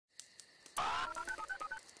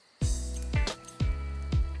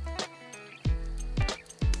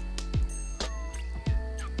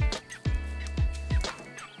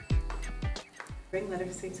Bring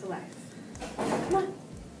literacy to life. Come on.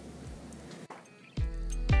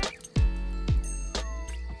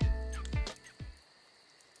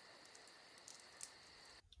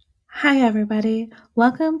 Hi everybody,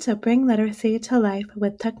 welcome to Bring Literacy to Life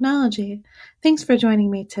with Technology. Thanks for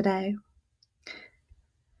joining me today.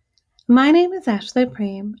 My name is Ashley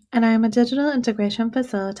Priem, and I am a digital integration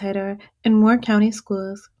facilitator in Moore County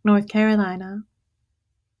Schools, North Carolina.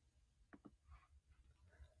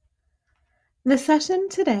 The session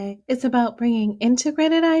today is about bringing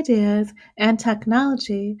integrated ideas and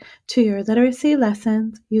technology to your literacy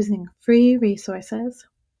lessons using free resources.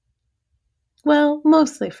 Well,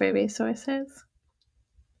 mostly free resources.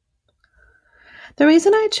 The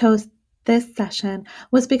reason I chose this session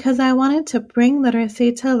was because I wanted to bring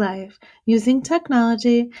literacy to life using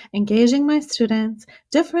technology, engaging my students,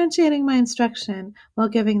 differentiating my instruction while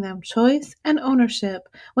giving them choice and ownership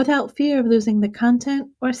without fear of losing the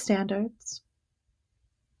content or standards.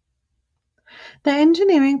 The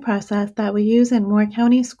engineering process that we use in Moore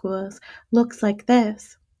County schools looks like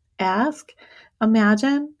this: ask,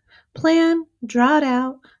 imagine, plan, draw it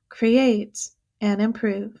out, create, and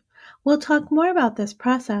improve. We'll talk more about this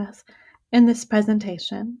process in this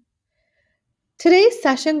presentation. Today's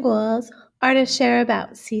session goals are to share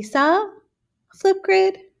about Seesaw,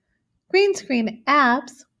 Flipgrid, green screen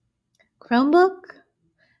apps, Chromebook,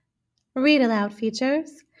 read aloud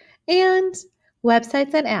features, and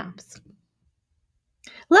websites and apps.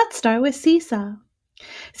 Let's start with Seesaw.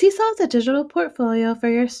 Seesaw is a digital portfolio for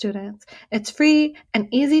your students. It's free and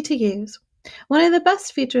easy to use. One of the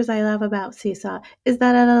best features I love about Seesaw is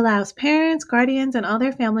that it allows parents, guardians, and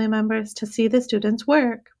other family members to see the students'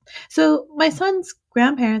 work. So my son's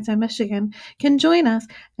grandparents in Michigan can join us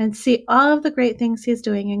and see all of the great things he's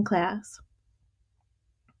doing in class.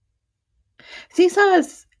 Seesaw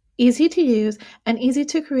is easy to use and easy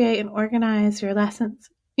to create and organize your lessons.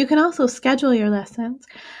 You can also schedule your lessons.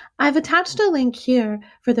 I've attached a link here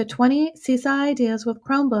for the 20 Seesaw ideas with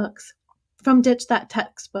Chromebooks from Ditch That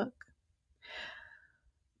Textbook.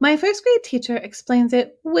 My first grade teacher explains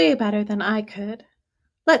it way better than I could.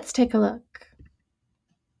 Let's take a look.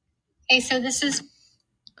 Okay, so this is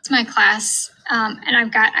my class, and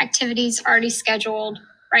I've got activities already scheduled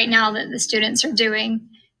right now that the students are doing.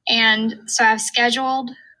 And so I've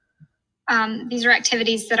scheduled, these are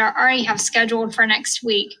activities that I already have scheduled for next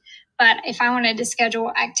week. But if I wanted to schedule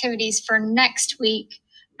activities for next week,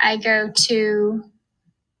 I go to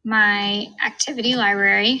my activity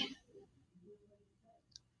library.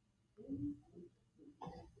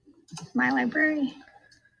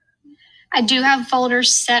 I do have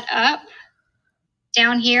folders set up.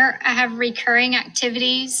 Down here, I have recurring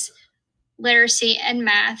activities, literacy, and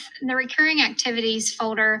math. And the recurring activities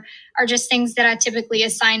folder are just things that I typically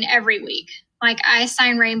assign every week. Like I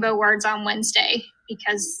assign rainbow words on Wednesday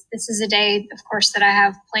because this is a day, of course, that I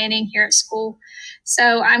have planning here at school.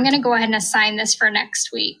 So I'm going to go ahead and assign this for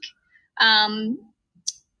next week. Let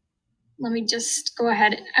me just go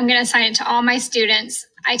ahead. I'm going to assign it to all my students.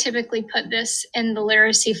 I typically put this in the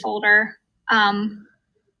literacy folder.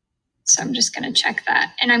 So I'm just going to check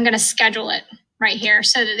that, and I'm going to schedule it right here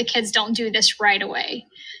so that the kids don't do this right away.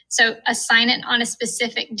 So assign it on a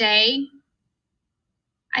specific day.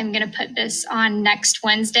 I'm going to put this on next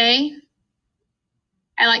Wednesday.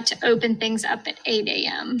 I like to open things up at 8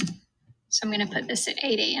 a.m. So I'm going to put this at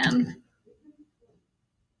 8 a.m.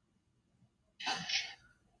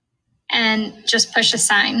 and just push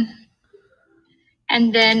assign.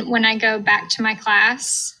 And then when I go back to my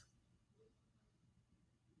class,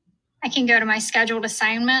 I can go to my scheduled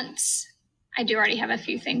assignments. I do already have a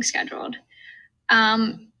few things scheduled.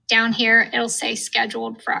 Down here, it'll say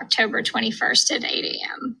scheduled for October 21st at 8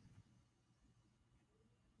 a.m.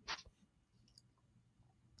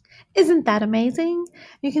 Isn't that amazing?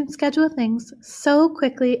 You can schedule things so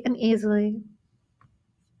quickly and easily.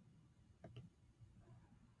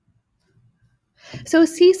 So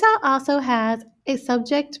Seesaw also has a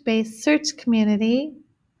subject-based search community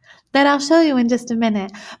that I'll show you in just a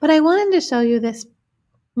minute. But I wanted to show you this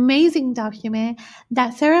amazing document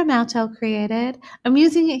that Sarah Malchow created. I'm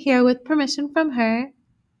using it here with permission from her.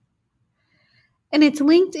 And it's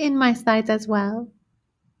linked in my slides as well.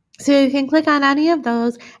 So you can click on any of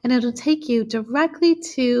those and it'll take you directly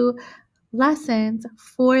to lessons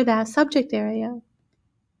for that subject area.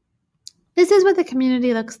 This is what the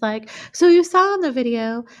community looks like. So you saw in the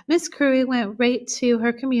video, Miss Curry went right to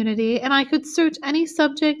her community, and I could search any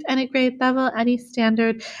subject, any grade level, any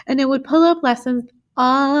standard, and it would pull up lessons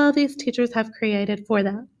all these teachers have created for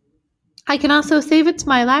them. I can also save it to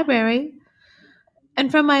my library, and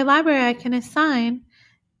from my library I can assign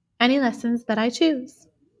any lessons that I choose.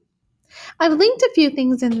 I've linked a few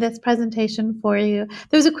things in this presentation for you.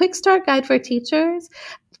 There's a quick start guide for teachers.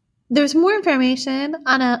 There's more information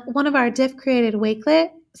on one of our diff-created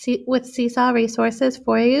Wakelet with Seesaw resources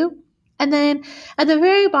for you. And then at the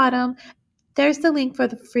very bottom, there's the link for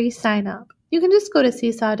the free sign up. You can just go to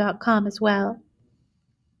seesaw.com as well.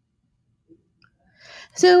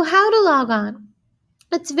 So how to log on?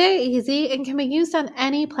 It's very easy and can be used on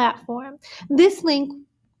any platform. This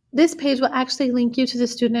page will actually link you to the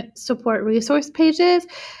student support resource pages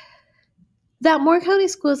that Moore County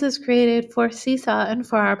Schools has created for Seesaw and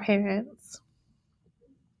for our parents.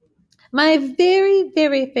 My very,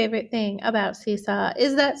 very favorite thing about Seesaw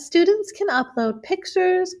is that students can upload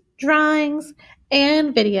pictures, drawings,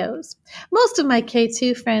 and videos. Most of my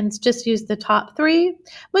K2 friends just use the top 3,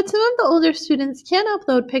 but some of the older students can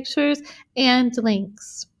upload pictures and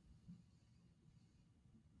links.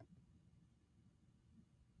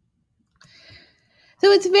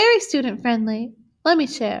 So it's very student friendly. Let me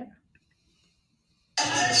share.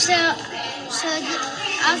 So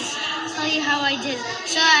I'll tell you how I did.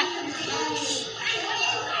 So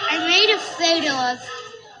I made a photo of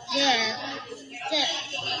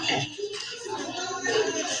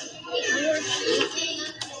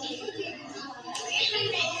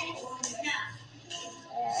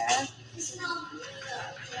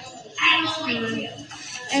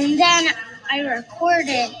and then I recorded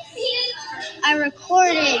it. I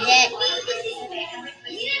recorded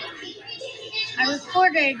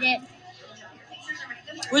it.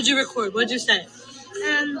 What'd you record? What'd you say?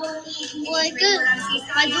 Well,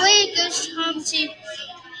 by the way, it goes home so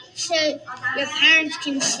your parents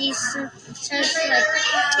can see.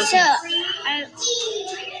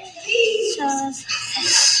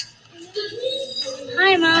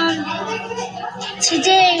 Hi, Mom.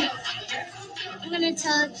 Today I'm gonna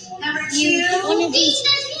tell you one of these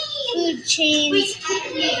food chains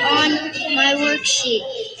on my worksheet,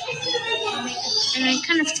 and I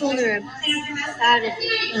kind of told her about it.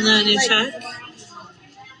 And then you check?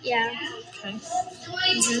 Yeah. Okay.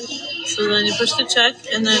 Mm-hmm. So then you push the check,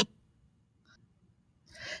 and then...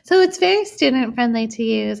 So it's very student friendly to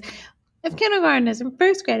use. If kindergartners and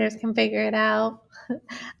first graders can figure it out,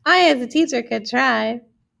 I as a teacher could try.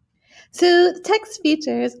 So the text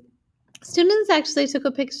features, students actually took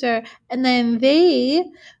a picture and then they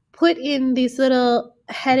put in these little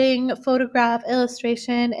heading, photograph,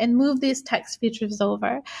 illustration, and moved these text features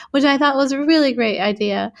over, which I thought was a really great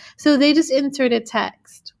idea. So they just inserted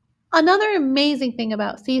text. Another amazing thing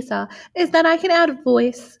about Seesaw is that I can add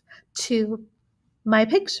voice to my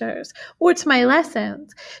pictures or to my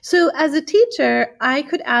lessons. So as a teacher, I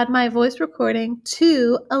could add my voice recording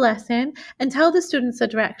to a lesson and tell the students the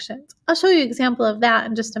directions. I'll show you an example of that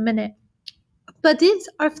in just a minute. But these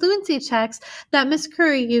are fluency checks that Miss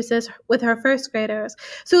Curry uses with her first graders.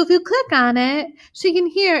 So if you click on it, she can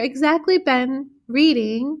hear exactly Ben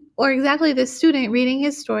reading or exactly the student reading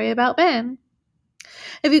his story about Ben.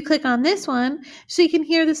 If you click on this one, she can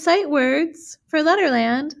hear the sight words for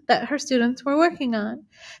Letterland that her students were working on.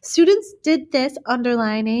 Students did this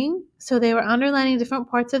underlining, so they were underlining different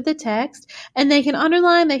parts of the text, and they can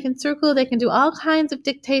underline, they can circle, they can do all kinds of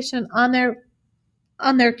dictation on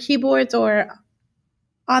their keyboards or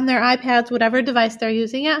on their iPads, whatever device they're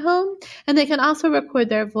using at home, and they can also record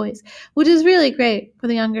their voice, which is really great for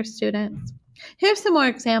the younger students. Here's some more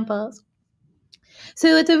examples.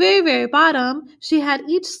 So at the very, very bottom, she had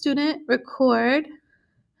each student record.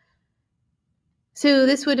 So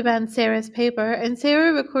this would have been Sarah's paper, and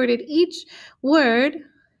Sarah recorded each word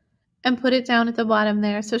and put it down at the bottom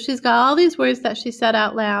there. So she's got all these words that she said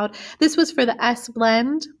out loud. This was for the S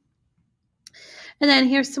blend. And then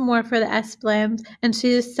here's some more for the S blend, and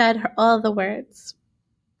she just said all the words.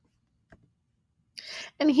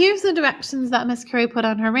 And here's the directions that Miss Curry put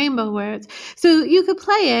on her rainbow words. So you could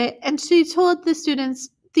play it, and she told the students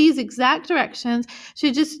these exact directions.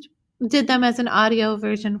 She just did them as an audio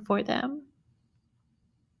version for them.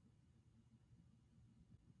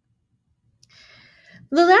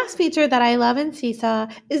 The last feature that I love in Seesaw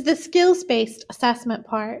is the skills-based assessment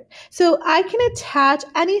part. So I can attach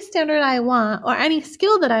any standard I want or any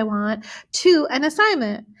skill that I want to an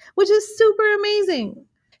assignment, which is super amazing.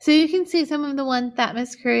 So you can see some of the ones that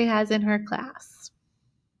Miss Curry has in her class.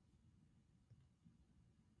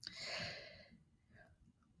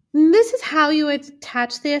 And this is how you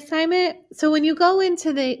attach the assignment. So when you go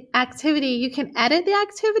into the activity, you can edit the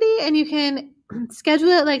activity and you can schedule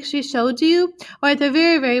it like she showed you, or at the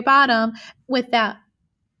very, very bottom with that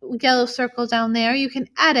yellow circle down there, you can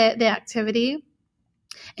edit the activity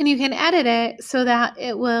and you can edit it so that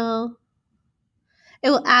it will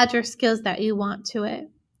add your skills that you want to it.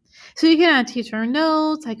 So you can add teacher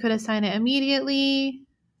notes. I could assign it immediately.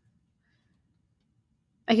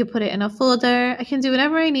 I can put it in a folder. I can do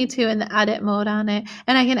whatever I need to in the edit mode on it.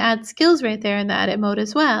 And I can add skills right there in the edit mode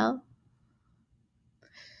as well.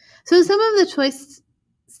 So some of the choice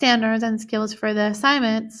standards and skills for the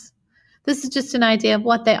assignments, this is just an idea of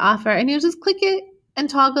what they offer. And you just click it and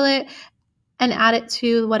toggle it and add it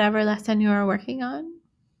to whatever lesson you are working on.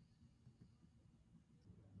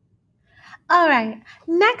 All right,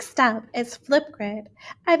 next up is Flipgrid.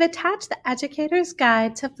 I've attached the Educator's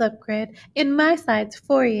Guide to Flipgrid in my slides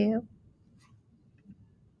for you.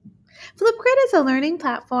 Flipgrid is a learning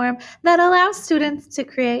platform that allows students to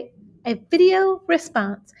create a video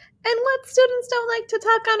response. And what students don't like to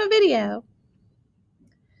talk on a video?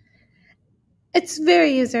 It's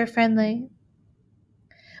very user-friendly.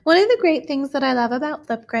 One of the great things that I love about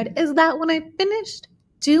Flipgrid is that when I finished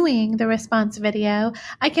doing the response video,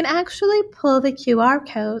 I can actually pull the QR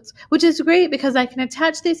codes, which is great because I can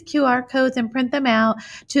attach these QR codes and print them out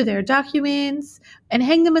to their documents and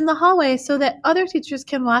hang them in the hallway so that other teachers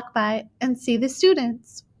can walk by and see the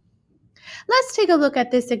students. Let's take a look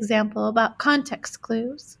at this example about context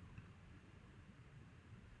clues.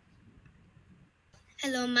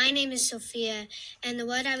 Hello, my name is Sophia, and the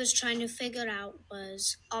word I was trying to figure out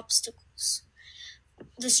was obstacles.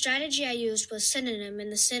 The strategy I used was synonym,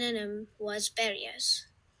 and the synonym was barriers.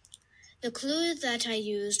 The clue that I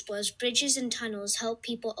used was bridges and tunnels help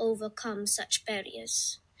people overcome such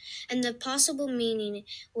barriers. And the possible meaning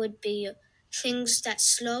would be things that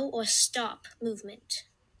slow or stop movement.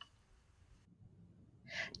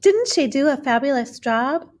 Didn't she do a fabulous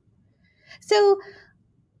job? So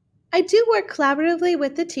I do work collaboratively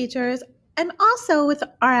with the teachers and also with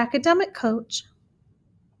our academic coach.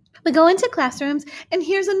 We go into classrooms, and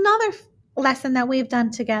here's another lesson that we've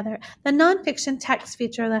done together, the nonfiction text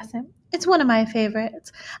feature lesson. It's one of my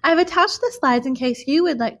favorites. I've attached the slides in case you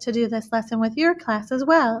would like to do this lesson with your class as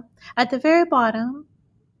well, at the very bottom.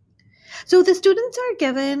 So the students are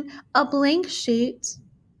given a blank sheet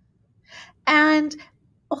and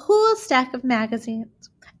a whole stack of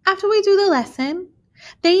magazines. After we do the lesson,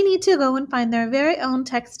 they need to go and find their very own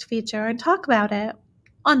text feature and talk about it.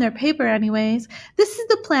 On their paper anyways. This is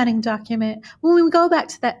the planning document when we go back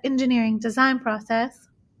to that engineering design process.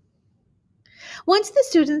 Once the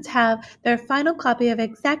students have their final copy of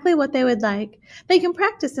exactly what they would like, they can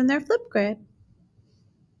practice in their Flipgrid.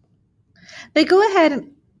 They go ahead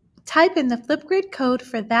and type in the Flipgrid code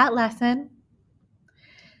for that lesson,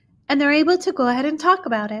 and they're able to go ahead and talk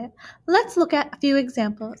about it. Let's look at a few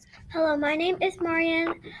examples. Hello, my name is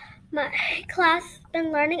Marianne. My class has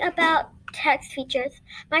been learning about text features.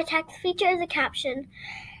 My text feature is a caption.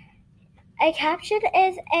 A caption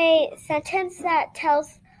is a sentence that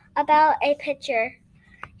tells about a picture.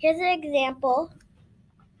 Here's an example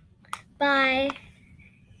by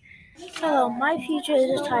Hello, my feature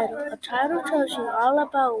is a title. A title tells you all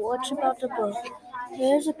about what's about the book.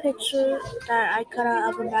 Here's a picture that I cut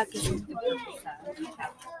out of a magazine.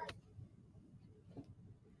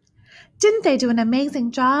 Didn't they do an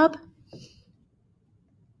amazing job?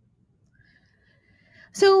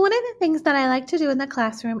 So one of the things that I like to do in the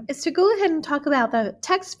classroom is to go ahead and talk about the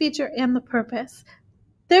text feature and the purpose.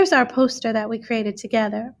 There's our poster that we created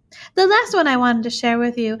together. The last one I wanted to share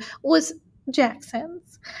with you was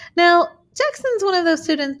Jackson's. Now, Jackson's one of those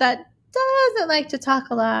students that doesn't like to talk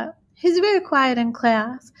a lot. He's very quiet in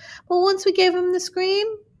class. But once we gave him the screen,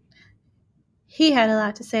 he had a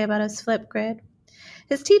lot to say about his Flipgrid.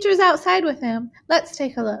 His teacher's outside with him. Let's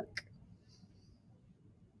take a look.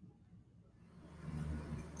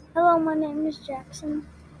 Hello, my name is Jackson.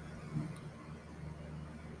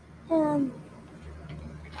 And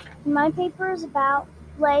my paper is about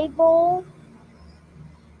label.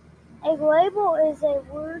 A label is a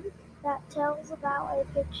word that tells about a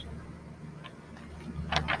picture.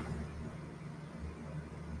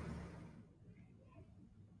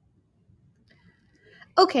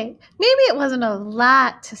 Okay, maybe it wasn't a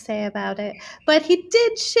lot to say about it, but he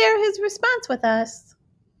did share his response with us.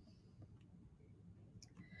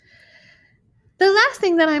 The last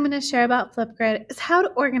thing that I'm going to share about Flipgrid is how to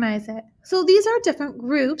organize it. So these are different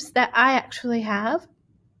groups that I actually have.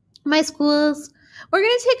 My schools, we're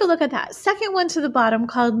going to take a look at that second one to the bottom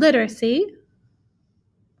called literacy.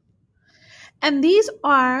 And these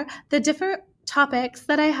are the different topics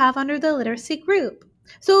that I have under the literacy group.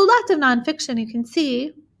 So lots of nonfiction you can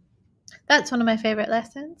see. That's one of my favorite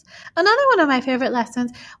lessons. Another one of my favorite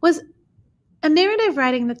lessons was a narrative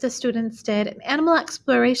writing that the students did, an animal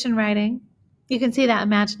exploration writing. You can see that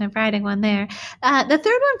imaginative writing one there. The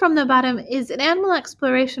third one from the bottom is an animal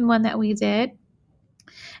exploration one that we did.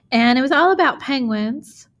 And it was all about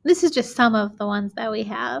penguins. This is just some of the ones that we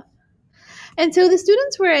have. And so the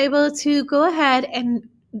students were able to go ahead and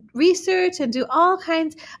research and do all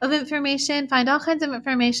kinds of information, find all kinds of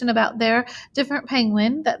information about their different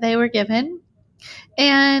penguin that they were given.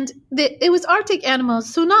 And it was Arctic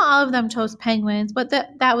animals, so not all of them chose penguins, but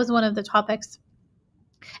that was one of the topics.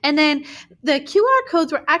 And then the QR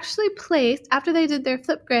codes were actually placed after they did their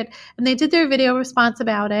Flipgrid and they did their video response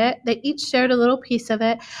about it. They each shared a little piece of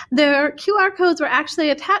it. Their QR codes were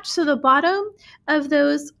actually attached to the bottom of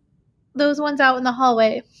those ones out in the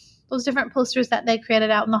hallway, those different posters that they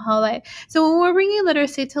created out in the hallway. So when we're bringing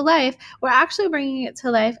literacy to life, we're actually bringing it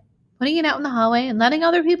to life, putting it out in the hallway and letting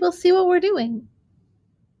other people see what we're doing.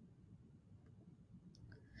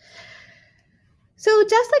 So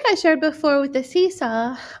just like I shared before with the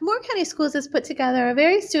Seesaw, Moore County Schools has put together a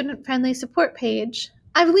very student-friendly support page.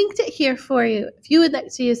 I've linked it here for you if you would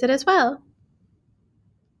like to use it as well.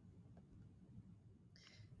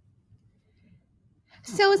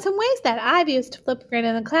 So some ways that I've used Flipgrid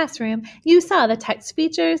in the classroom, you saw the text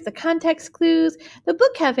features, the context clues, the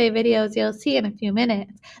book cafe videos you'll see in a few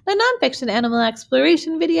minutes, the nonfiction animal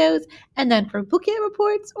exploration videos, and then for booklet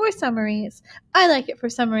reports or summaries. I like it for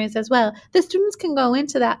summaries as well. The students can go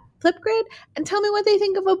into that Flipgrid and tell me what they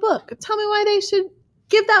think of a book. Tell me why they should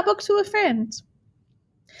give that book to a friend.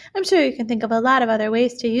 I'm sure you can think of a lot of other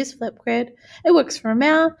ways to use Flipgrid. It works for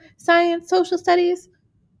math, science, social studies.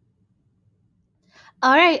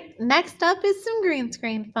 All right, next up is some green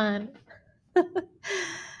screen fun. The app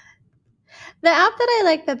that I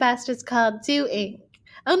like the best is called Do Ink.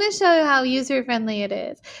 I'm going to show you how user-friendly it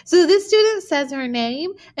is. So this student says her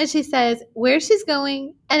name, and she says where she's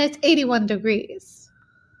going, and it's 81 degrees.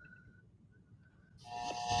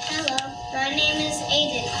 Hello, my name is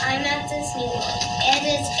Aiden. I'm at Disney World. It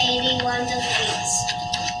is 81 degrees.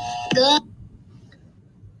 Good.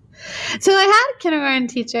 So I had a kindergarten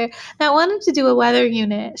teacher that wanted to do a weather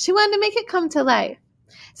unit. She wanted to make it come to life.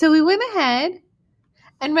 So we went ahead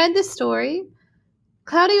and read the story,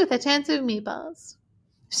 Cloudy with a Chance of Meatballs.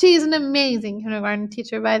 She's an amazing kindergarten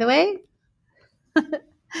teacher, by the way.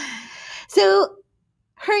 So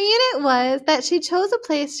her unit was that she chose a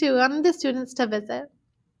place she wanted the students to visit.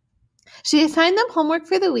 She assigned them homework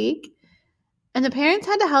for the week, and the parents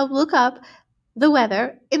had to help look up the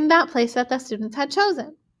weather in that place that the students had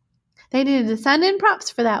chosen. They needed to send in props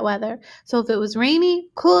for that weather. So if it was rainy,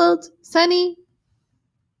 cold, sunny.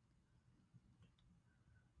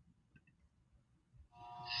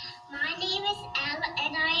 My name is Elle,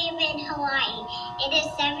 and I am in Hawaii. It is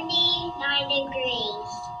 79 degrees.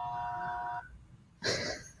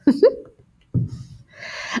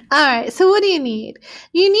 All right, so what do you need?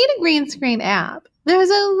 You need a green screen app. There's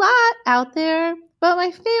a lot out there, but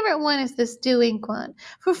my favorite one is this Do Ink one.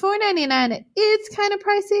 For $4.99, it's kind of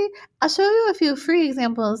pricey. I'll show you a few free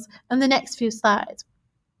examples in the next few slides.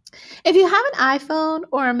 If you have an iPhone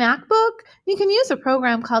or a MacBook, you can use a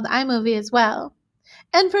program called iMovie as well.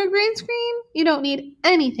 And for a green screen, you don't need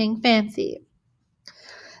anything fancy.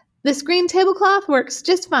 This green tablecloth works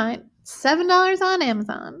just fine. $7 on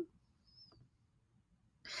Amazon.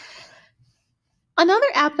 Another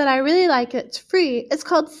app that I really like that's free is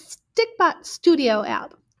called Stickbot Studio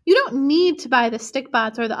app. You don't need to buy the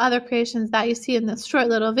Stickbots or the other creations that you see in this short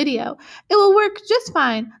little video. It will work just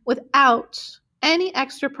fine without any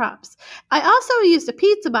extra props. I also used a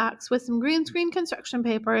pizza box with some green screen construction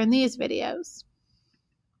paper in these videos.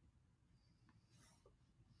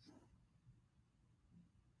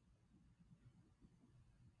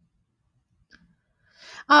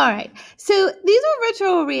 All right, so these are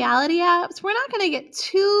virtual reality apps. We're not going to get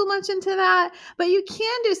too much into that, but you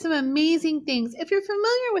can do some amazing things. If you're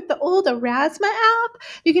familiar with the old Erasmus app,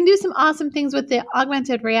 you can do some awesome things with the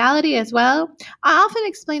augmented reality as well. I often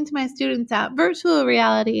explain to my students that virtual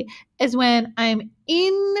reality is when I'm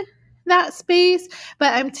in that space,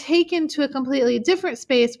 but I'm taken to a completely different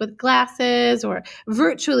space with glasses or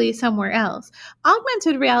virtually somewhere else.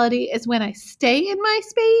 Augmented reality is when I stay in my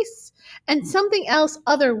space and something else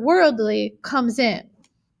otherworldly comes in.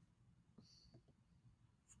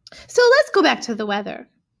 So let's go back to the weather.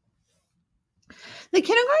 The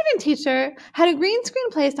kindergarten teacher had a green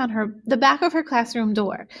screen placed on the back of her classroom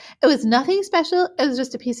door. It was nothing special. It was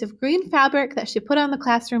just a piece of green fabric that she put on the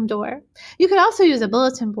classroom door. You could also use a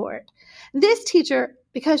bulletin board. This teacher,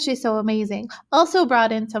 because she's so amazing, also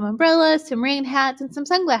brought in some umbrellas, some rain hats, and some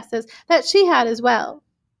sunglasses that she had as well.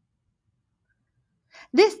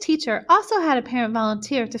 This teacher also had a parent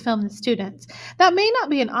volunteer to film the students. That may not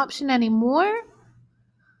be an option anymore,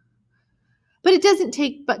 but it doesn't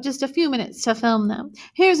take but just a few minutes to film them.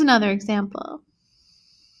 Here's another example.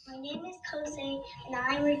 My name is Kosei, and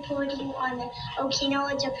I'm reporting on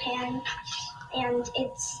Okinawa, Japan, and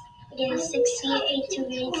it is 68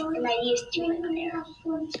 degrees, and I used to live there.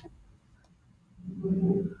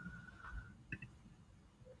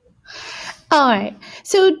 All right,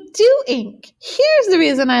 so Do Ink. Here's the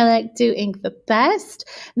reason I like Do Ink the best.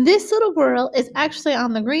 This little girl is actually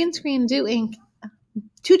on the green screen Do Ink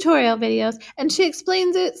tutorial videos, and she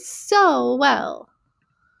explains it so well.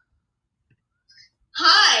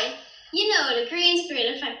 Hi! You know what a green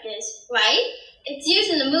screen effect is, right? It's used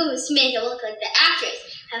in the movies to make it look like the actress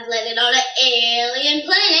has landed on an alien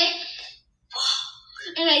planet.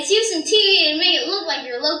 And it's used in TV to make it look like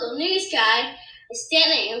your local news guy is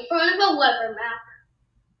standing in front of a weather map.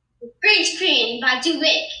 With green screen by Do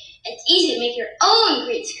Ink, it's easy to make your own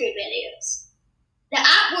green screen videos. The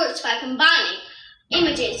app works by combining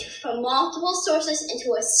images from multiple sources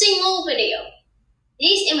into a single video.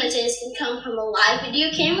 These images can come from a live video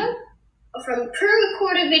camera or from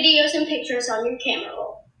pre-recorded videos and pictures on your camera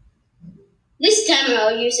roll. This demo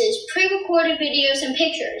uses pre-recorded videos and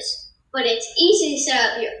pictures, but it's easy to set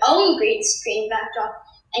up your own green screen backdrop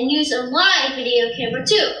and use a live video camera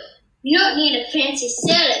too. You don't need a fancy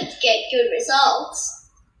setup to get good results.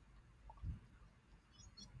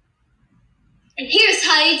 And here's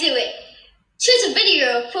how you do it. Choose a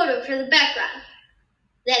video or photo for the background.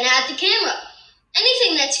 Then add the camera.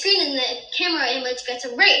 Anything that's green in the camera image gets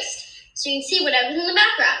erased, so you can see whatever's in the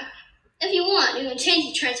background. If you want, you can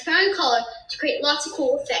change the transparent color to create lots of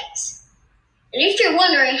cool effects. And if you're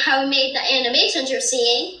wondering how we made the animations you're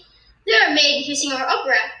seeing, they are made using our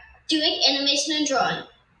upper app, Do Ink Animation and Drawing.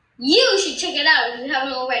 You should check it out if you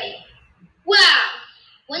haven't already. Wow!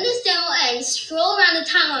 When this demo ends, scroll around the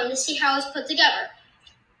timeline to see how it's put together.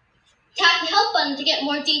 Tap the Help button to get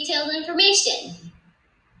more detailed information.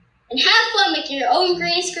 And have fun making your own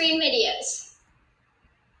green screen videos.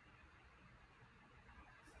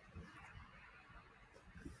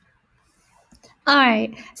 All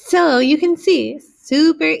right, so you can see,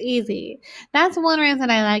 super easy. That's one reason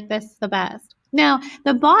I like this the best. Now,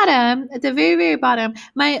 the bottom, at the very, very bottom,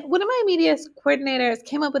 one of my media coordinators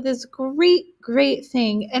came up with this great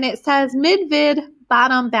thing, and it says mid-vid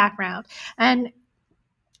bottom background. And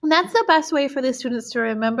that's the best way for the students to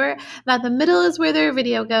remember that the middle is where their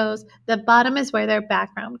video goes, the bottom is where their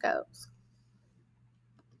background goes.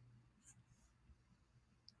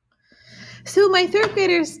 So my third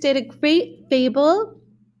graders did a great fable,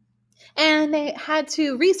 and they had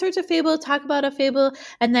to research a fable, talk about a fable,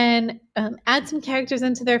 and then add some characters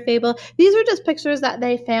into their fable. These are just pictures that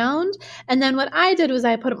they found, and then what I did was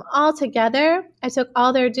I put them all together. I took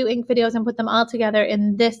all their Do Ink videos and put them all together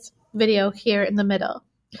in this video here in the middle.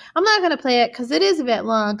 I'm not going to play it because it is a bit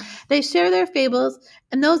long. They share their fables,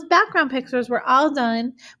 and those background pictures were all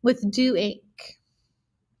done with Do Ink.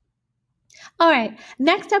 All right,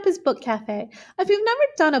 next up is Book Cafe. If you've never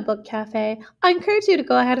done a book cafe, I encourage you to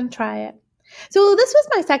go ahead and try it. So this was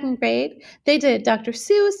my second grade. They did Dr.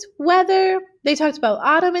 Seuss, weather. They talked about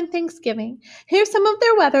autumn and Thanksgiving. Here's some of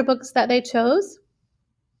their weather books that they chose.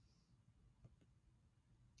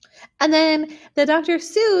 And then the Dr.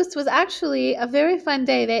 Seuss was actually a very fun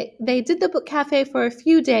day. They did the book cafe for a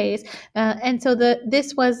few days, and so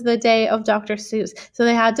this was the day of Dr. Seuss. So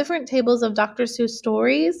they had different tables of Dr. Seuss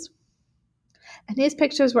stories, and these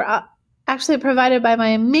pictures were actually provided by my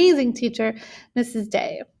amazing teacher, Mrs.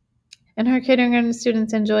 Day, and her kindergarten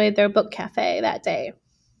students enjoyed their book cafe that day.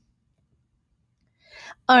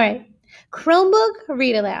 All right. Chromebook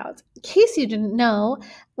read aloud. In case you didn't know,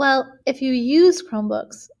 well, if you use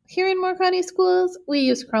Chromebooks, here in Moore County Schools, we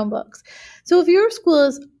use Chromebooks. So if your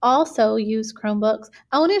schools also use Chromebooks,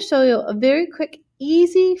 I want to show you a very quick,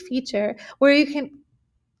 easy feature where you can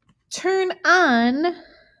turn on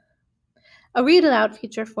a read aloud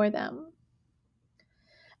feature for them.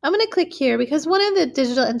 I'm going to click here because one of the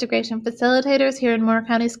digital integration facilitators here in Moore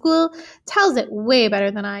County School tells it way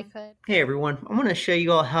better than I could. Hey everyone, I'm going to show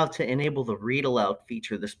you all how to enable the read aloud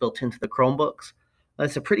feature that's built into the Chromebooks.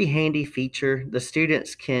 It's a pretty handy feature. The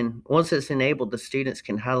students can, once it's enabled, the students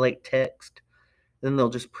can highlight text. Then they'll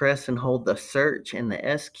just press and hold the search and the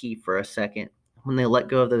S key for a second. When they let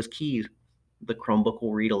go of those keys, the Chromebook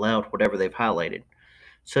will read aloud whatever they've highlighted.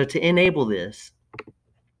 So to enable this,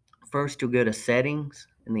 first you'll go to settings,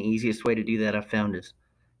 and the easiest way to do that I found is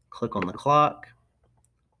click on the clock,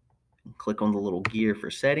 and click on the little gear for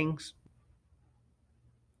settings.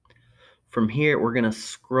 From here, we're going to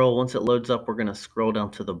scroll. Once it loads up, we're going to scroll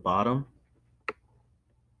down to the bottom.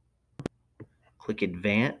 Click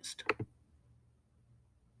Advanced.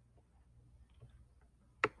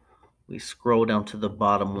 We scroll down to the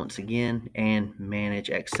bottom once again and Manage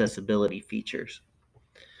Accessibility Features.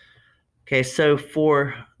 Okay, so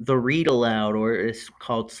for the read aloud, or it's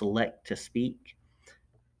called select to speak,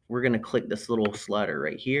 we're going to click this little slider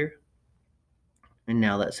right here. And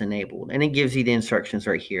now that's enabled. And it gives you the instructions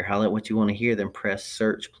right here. Highlight what you want to hear, then press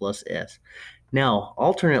search plus S. Now,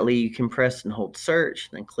 alternately, you can press and hold search,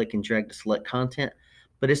 then click and drag to select content.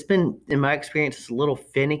 But it's been, in my experience, it's a little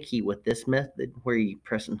finicky with this method where you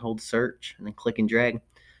press and hold search and then click and drag.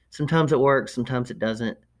 Sometimes it works, sometimes it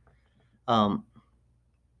doesn't.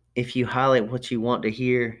 If you highlight what you want to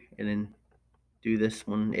hear and then do this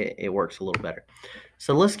one, it works a little better.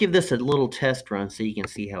 So let's give this a little test run so you can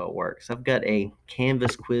see how it works. I've got a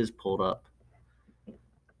Canvas quiz pulled up.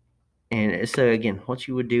 And so again, what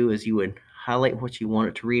you would do is you would highlight what you want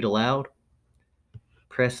it to read aloud,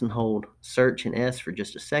 press and hold search and S for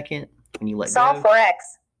just a second, and you let Solve go. for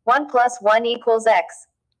x. 1 + 1 = x.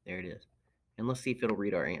 There it is. And let's see if it'll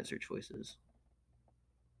read our answer choices.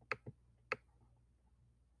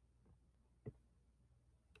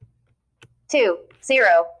 Two,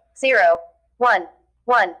 0, 0, 1,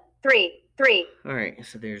 1, 3, 3. All right,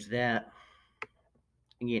 so there's that.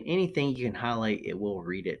 Again, anything you can highlight, it will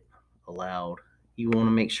read it aloud. You want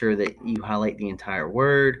to make sure that you highlight the entire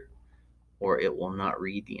word, or it will not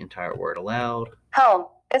read the entire word aloud. Home,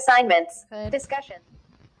 assignments, Good. discussion.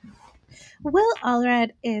 Will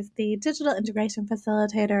Allred is the digital integration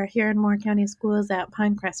facilitator here in Moore County Schools at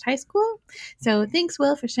Pinecrest High School. So thanks,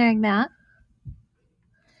 Will, for sharing that.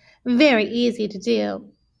 Very easy to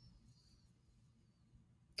do.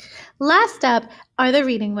 Last up are the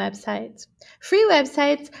reading websites. Free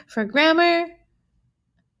websites for grammar,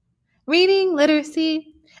 reading,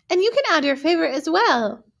 literacy, and you can add your favorite as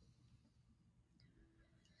well.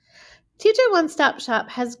 Teacher One Stop Shop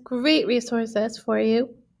has great resources for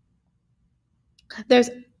you.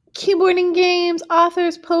 There's keyboarding games,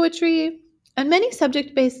 authors, poetry, and many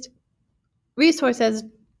subject-based resources,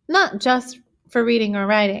 not just for reading or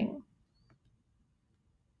writing.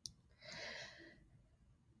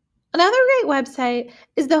 Another great website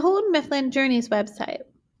is the Holden Mifflin Journeys website.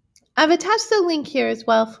 I've attached the link here as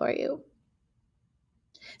well for you.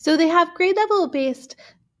 So they have grade level based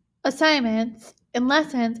assignments and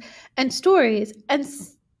lessons and stories, and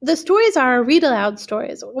the stories are read aloud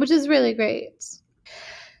stories, which is really great.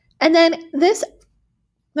 And then the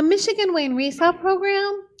Michigan Wayne Resale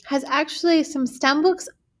program has actually some STEM books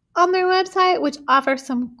on their website, which offer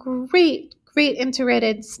some great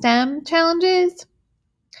integrated STEM challenges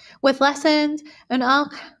with lessons and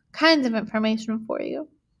all kinds of information for you.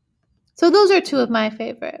 So those are two of my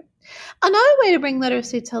favorite. Another way to bring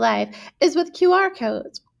literacy to life is with QR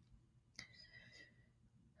codes.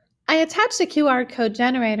 I attached a QR code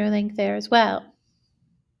generator link there as well.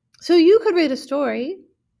 So you could read a story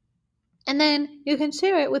and then you can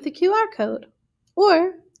share it with a QR code.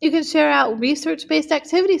 Or you can share out research-based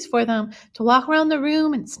activities for them to walk around the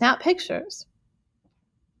room and snap pictures.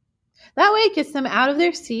 That way it gets them out of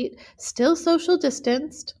their seat, still social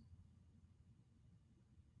distanced.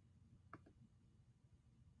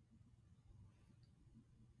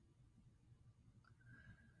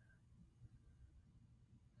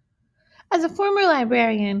 As a former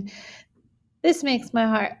librarian, this makes my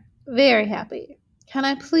heart very happy. Can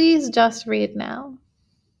I please just read now?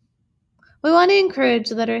 We want to encourage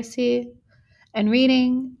literacy and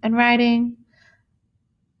reading and writing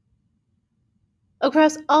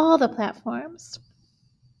across all the platforms.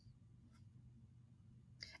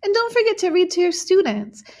 And don't forget to read to your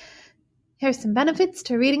students. Here's some benefits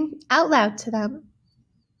to reading out loud to them.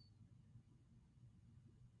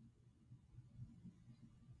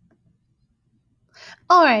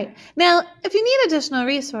 All right, now if you need additional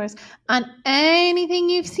resource on anything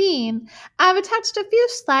you've seen, I've attached a few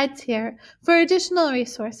slides here for additional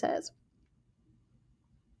resources.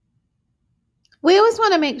 We always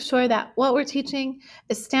want to make sure that what we're teaching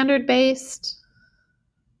is standard-based,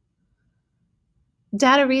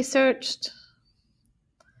 data researched.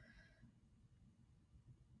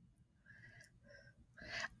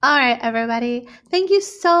 All right, everybody. Thank you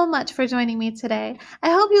so much for joining me today. I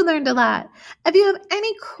hope you learned a lot. If you have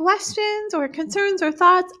any questions or concerns or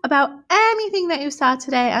thoughts about anything that you saw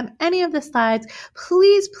today on any of the slides,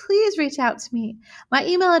 please reach out to me. My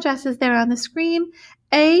email address is there on the screen,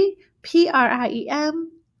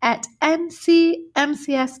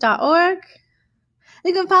 apriem@ncmcs.org.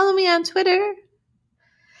 You can follow me on Twitter.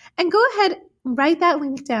 And go ahead and write that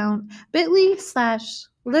link down,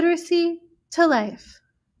 bit.ly/literacy to life.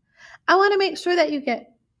 I want to make sure that you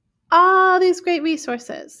get all these great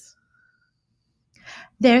resources.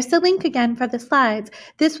 There's the link again for the slides.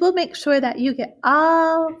 This will make sure that you get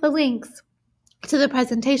all the links to the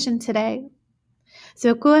presentation today.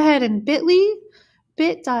 So go ahead and bit.ly/literacy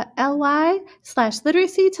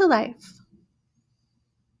bit.ly/literacy to life.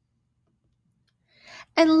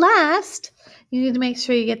 And last, you need to make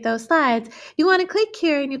sure you get those slides. You want to click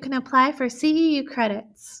here and you can apply for CEU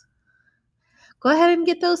credits. Go ahead and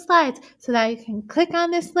get those slides so that you can click on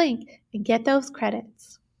this link and get those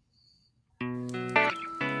credits.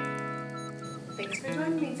 Thanks for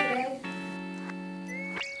joining me today.